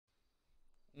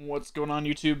What's going on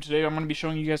YouTube? Today I'm going to be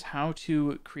showing you guys how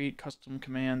to create custom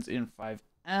commands in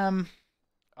Fivem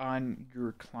on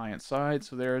your client side.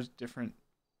 So there's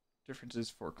differences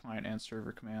for client and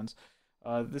server commands.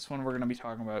 This one we're going to be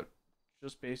talking about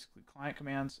just basically client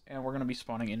commands, and we're going to be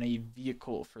spawning in a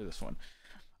vehicle for this one.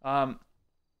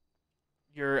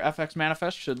 Your FX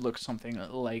manifest should look something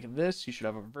like this. You should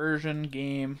have a version,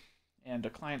 game, and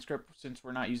a client script. Since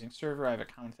we're not using server, I have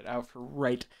it counted out for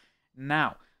right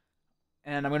now.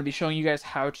 And I'm going to be showing you guys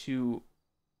how to,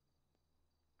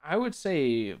 I would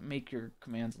say, make your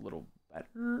commands a little better.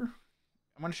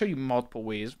 I'm going to show you multiple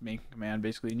ways of making a command,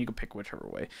 basically, and you can pick whichever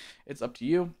way. It's up to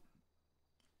you.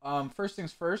 First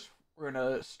things first, we're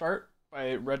going to start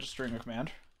by registering a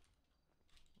command.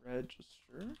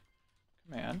 Register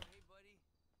command.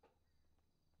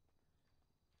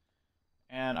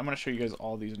 And I'm going to show you guys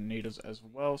all these natives as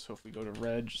well. So if we go to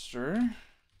register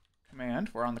command,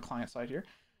 we're on the client side here.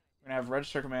 We're going to have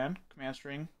register command, command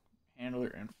string, handler,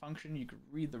 and function. You can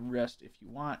read the rest if you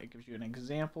want. It gives you an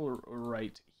example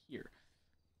right here.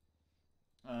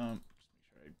 Just make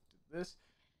sure I did this.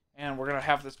 And we're going to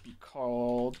have this be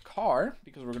called car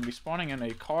because we're going to be spawning in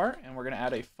a car, and we're going to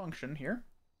add a function here.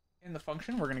 In the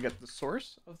function, we're going to get the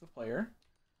source of the player,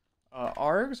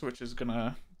 args, which is going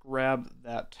to grab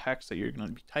that text that you're going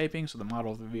to be typing, so the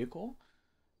model of the vehicle.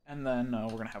 And then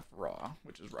we're going to have raw,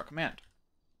 which is raw command.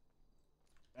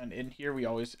 And in here, we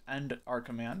always end our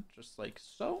command just like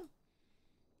so.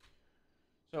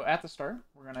 So at the start,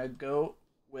 we're going to go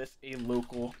with a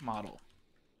local model.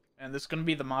 And this is going to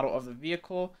be the model of the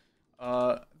vehicle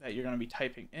that you're going to be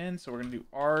typing in. So we're going to do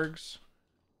args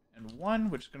and 1,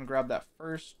 which is going to grab that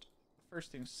first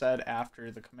thing said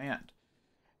after the command.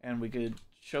 And we could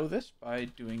show this by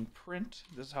doing print.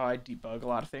 This is how I debug a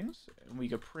lot of things. And we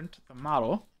could print the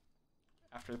model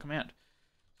after the command.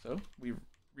 So we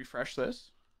refresh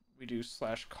this. We do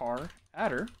 /car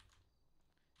adder.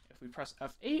 If we press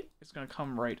F8, it's going to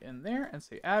come right in there and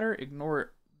say adder.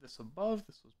 Ignore this above.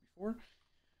 This was before.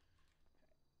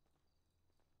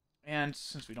 And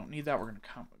since we don't need that, we're going to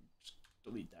just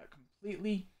delete that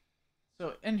completely.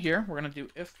 So in here, we're going to do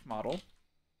if model.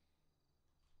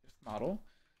 If model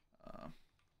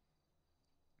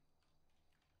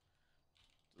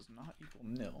does not equal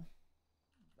nil.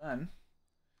 Then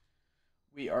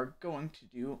we are going to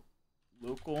do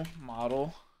local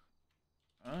model,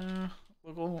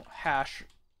 local hash.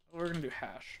 We're going to do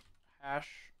hash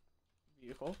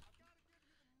vehicle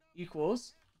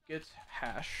equals get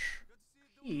hash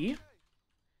key,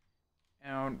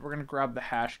 and we're going to grab the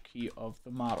hash key of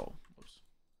the model. Oops.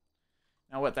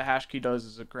 Now what the hash key does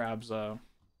is it grabs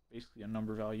basically a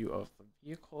number value of the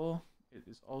vehicle. It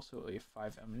is also a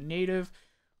Fivem native,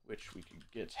 which we can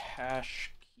get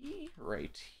hash key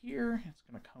right here. It's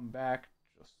going to come back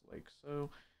just like so.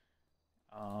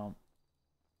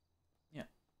 Yeah.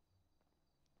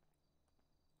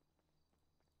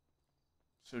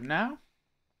 So now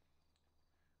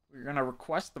we're going to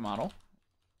request the model.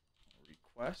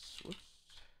 Request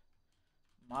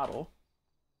model,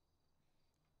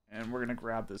 and we're going to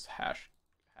grab this hash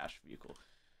vehicle.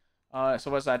 So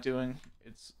what's that doing?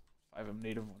 It's Fivem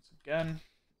native once again.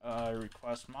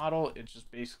 Request model. It's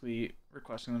just basically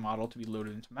requesting the model to be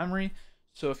loaded into memory.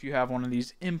 So if you have one of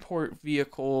these import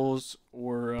vehicles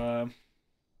or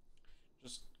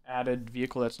just added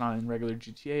vehicle that's not in regular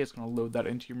GTA, it's going to load that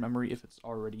into your memory if it's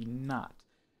already not.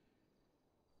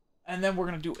 And then we're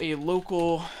going to do a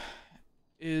local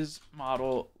is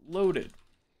model loaded.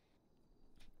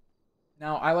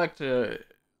 Now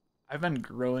I've been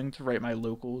growing to write my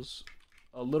locals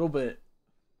a little bit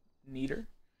neater,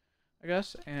 I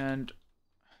guess, and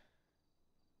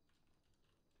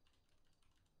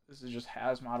this is just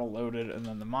has model loaded, and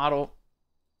then the model,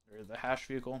 or the hash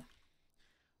vehicle.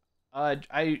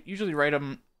 I usually write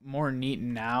them more neat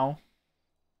now,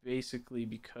 basically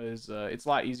because it's a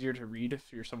lot easier to read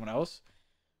if you're someone else.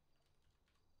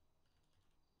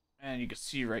 And you can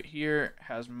see right here,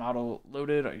 has model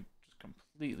loaded. I just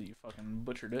completely fucking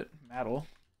butchered it.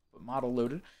 But model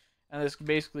loaded. And this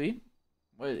basically,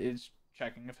 it's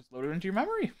checking if it's loaded into your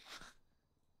memory.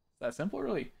 It's that simple,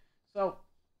 really. So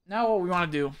now what we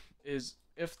want to do is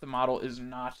if the model is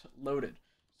not loaded.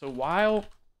 So while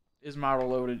is model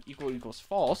loaded equals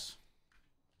false,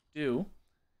 do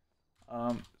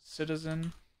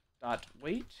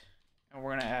citizen.wait, and we're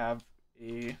going to have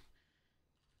a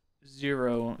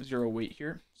 0 wait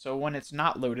here. So when it's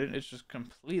not loaded, it's just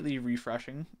completely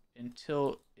refreshing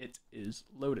until it is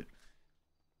loaded.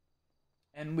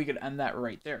 And we could end that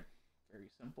right there. Very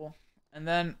simple. And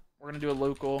then we're going to do a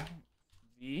local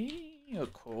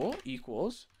vehicle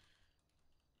equals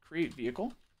create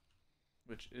vehicle.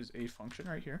 which is a function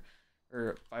right here,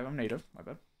 or Fivem native, my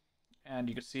bad. And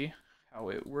you can see how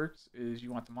it works is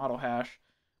you want the model hash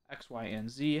X, Y, and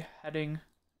Z. Heading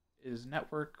is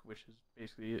network, which is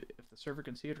basically if the server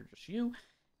can see it or just you,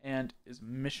 and is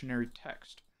missionary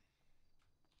text.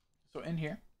 So in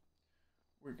here,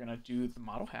 we're going to do the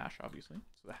model hash, obviously.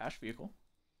 So the hash vehicle,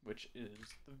 which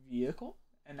is the vehicle.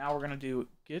 And now we're going to do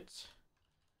get,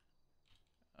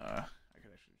 I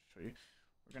can actually show you.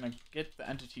 We're going to get the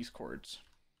entity's chords.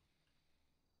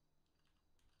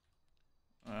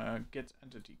 Get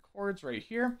entity chords right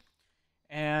here.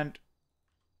 And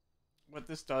what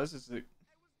this does is it,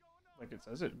 like it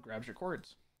says, it grabs your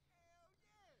chords.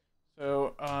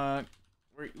 So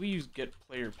we use get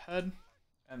player ped,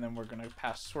 and then we're going to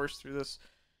pass source through this.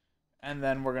 And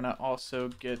then we're going to also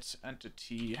get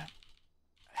entity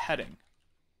heading,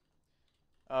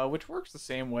 which works the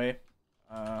same way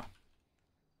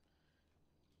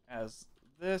as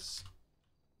this,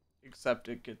 except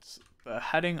it gets the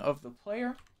heading of the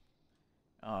player.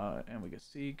 And we can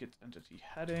see gets entity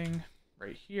heading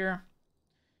right here.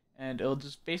 And it'll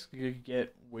just basically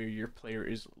get where your player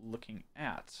is looking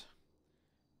at.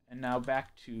 And now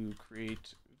back to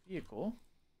create vehicle.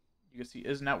 You can see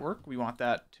is network. We want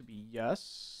that to be yes.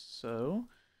 So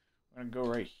we're going to go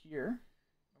right here.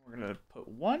 And we're going to put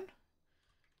 1.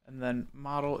 And then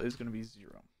model is going to be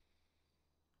 0.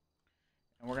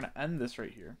 And we're going to end this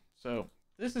right here. So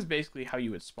this is basically how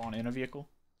you would spawn in a vehicle.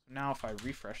 So now if I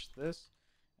refresh this,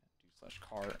 do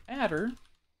 /car adder,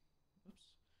 oops,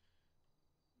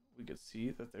 we could see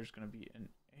that there's going to be an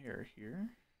error here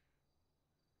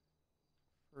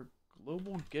for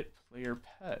global get player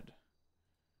ped,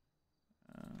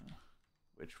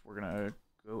 which we're going to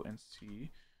go and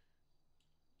see.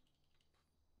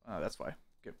 That's why.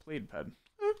 Get played ped.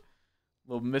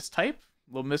 Little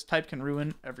mistype can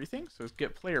ruin everything. So it's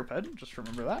get player ped. Just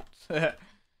remember that.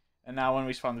 And now when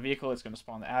we spawn the vehicle, it's going to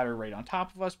spawn the adder right on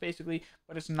top of us, basically.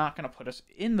 But it's not going to put us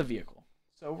in the vehicle.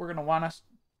 So we're going to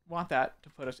want that to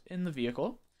put us in the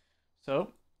vehicle.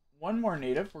 So one more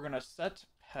native. We're going to set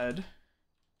ped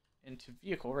into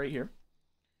vehicle right here.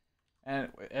 And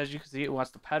as you can see, it wants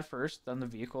the ped first, then the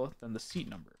vehicle, then the seat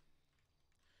number.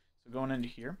 So going into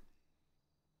here.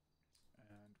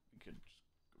 And we could just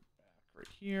go back right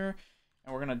here.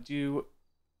 And we're going to do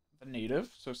the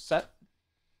native. So set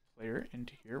player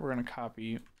into here. We're going to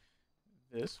copy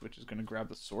this, which is going to grab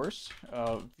the source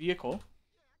vehicle,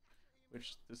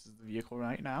 which this is the vehicle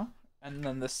right now. And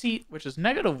then the seat, which is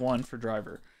 -1 for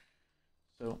driver.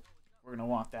 So we're going to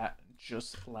want that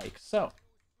just like so.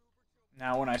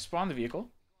 Now when I spawn the vehicle,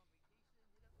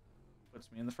 it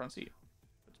puts me in the front seat.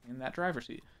 Puts me in that driver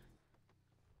seat.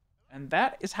 And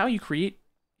that is how you create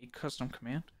a custom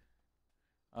command.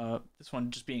 This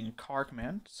one just being a car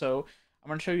command. So I'm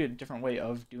going to show you a different way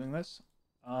of doing this.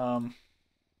 A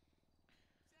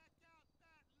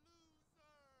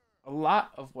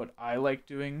lot of what I like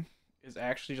doing is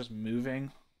actually just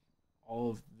moving all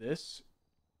of this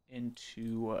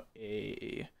into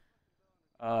a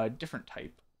different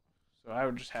type. So I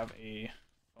would just have a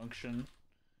function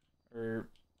or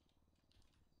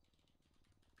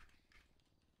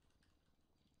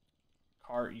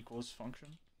car equals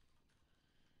function.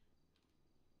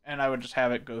 And I would just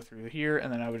have it go through here,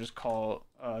 and then I would just call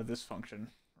this function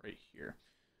right here.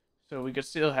 So we could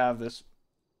still have this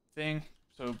thing.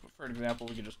 So for example,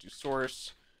 we could just do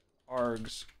source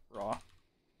args raw.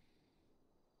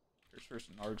 Here's source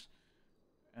and args.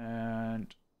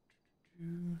 And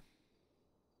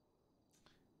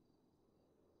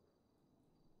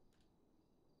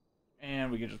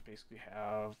we could just basically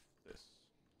have this.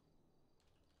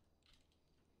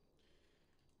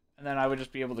 And then I would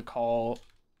just be able to call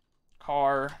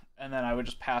car, and then I would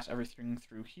just pass everything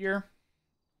through here.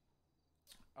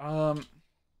 You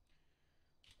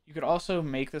could also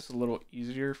make this a little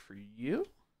easier for you,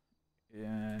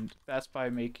 and that's by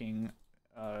making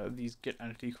these get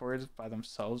entity chords by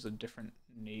themselves a different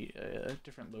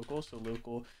local. So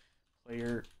local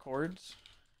player chords,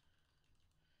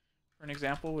 for an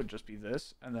example, would just be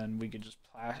this, and then we could just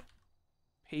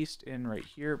paste in right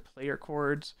here player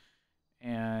chords,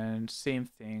 and same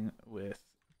thing with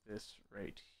this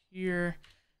right here.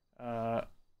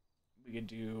 We could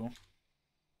do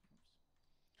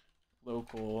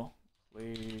local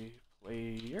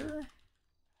player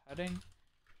heading,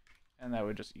 and that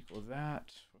would just equal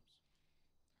that. Whoops.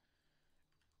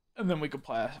 And then we could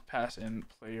pass in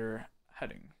player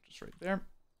heading just right there.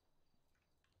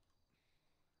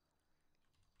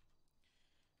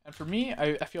 And for me,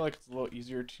 I feel like it's a little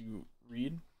easier to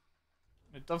read.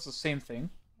 It does the same thing.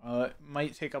 It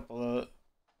might take up a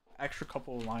extra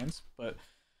couple of lines, but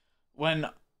when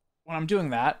when I'm doing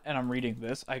that and I'm reading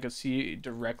this, I could see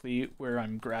directly where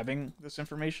I'm grabbing this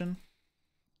information,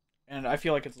 and I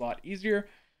feel like it's a lot easier.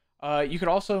 You could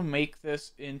also make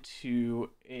this into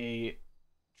a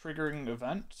triggering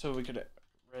event, so we could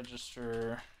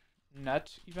register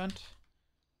net event,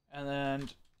 and then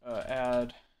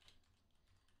add.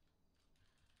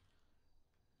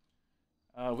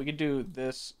 We could do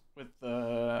this with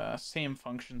the same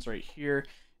functions right here,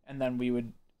 and then we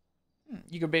would.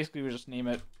 You could basically just name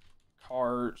it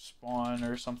car spawn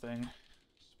or something.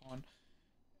 Spawn.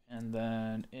 And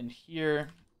then in here,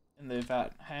 in the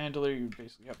event handler, you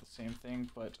basically have the same thing,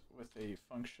 but with a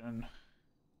function.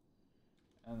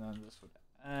 And then this would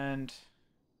end.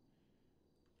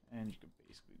 And you could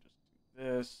basically just do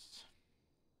this.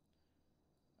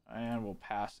 And we'll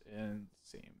pass in the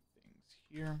same things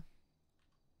here.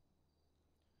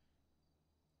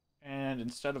 And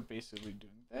instead of basically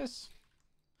doing this,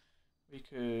 we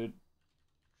could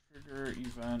trigger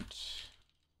event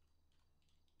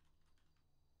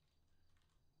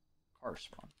car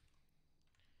spawn.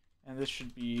 And this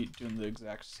should be doing the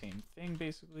exact same thing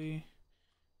basically.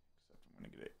 Except I'm gonna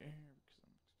get an error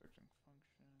because I'm expecting function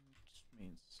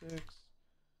main 6.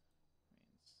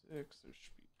 Main 6, there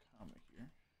should be a comma here.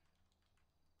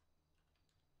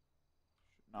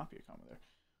 Should not be a comma there.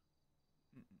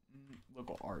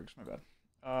 Local args, my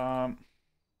bad.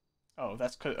 Oh,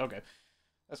 that's cause okay.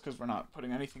 That's because we're not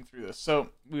putting anything through this.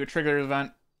 So we would trigger the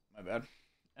event, my bad.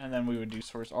 And then we would do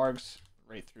source args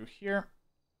right through here.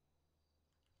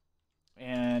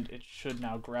 And it should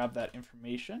now grab that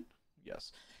information.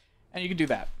 Yes. And you can do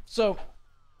that. So,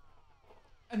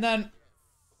 and then,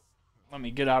 let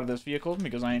me get out of this vehicle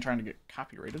because I ain't trying to get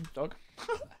copyrighted, dog.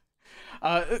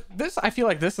 I feel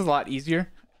like this is a lot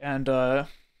easier. And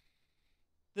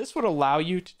this would allow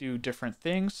you to do different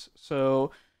things.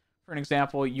 So, for an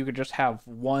example, you could just have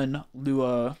one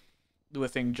Lua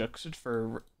thing just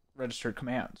for registered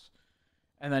commands,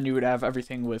 and then you would have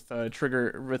everything with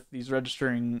trigger with these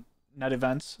registering net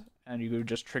events, and you could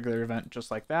just trigger the event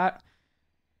just like that,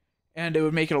 and it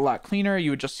would make it a lot cleaner.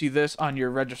 You would just see this on your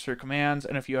register commands,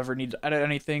 and if you ever need to edit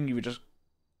anything, you would just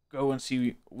go and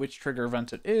see which trigger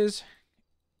event it is,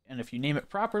 and if you name it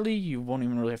properly, you won't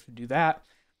even really have to do that,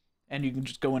 and you can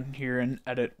just go in here and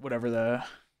edit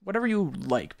whatever you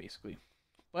like, basically.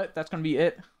 But that's going to be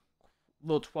it. A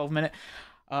little 12-minute.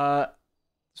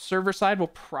 Server side will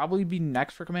probably be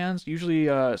next for commands. Usually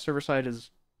server side is,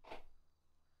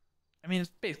 I mean,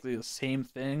 it's basically the same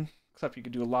thing, except you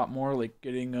could do a lot more, like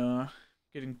getting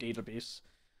database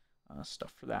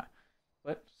stuff for that.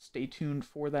 But stay tuned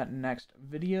for that next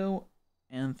video,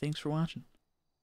 and thanks for watching.